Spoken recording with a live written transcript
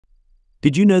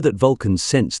Did you know that Vulkan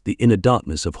sensed the inner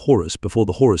darkness of Horus before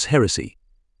the Horus heresy?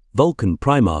 Vulkan,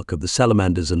 primarch of the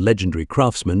salamanders and legendary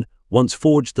craftsman, once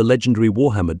forged the legendary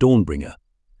Warhammer Dawnbringer.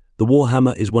 The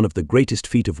Warhammer is one of the greatest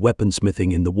feat of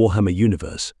weaponsmithing in the Warhammer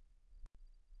universe.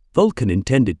 Vulkan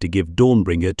intended to give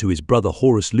Dawnbringer to his brother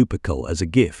Horus Lupercal as a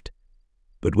gift.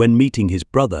 But when meeting his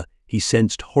brother, he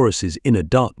sensed Horus's inner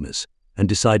darkness and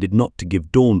decided not to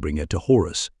give Dawnbringer to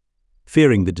Horus,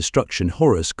 fearing the destruction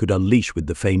Horus could unleash with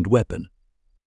the famed weapon.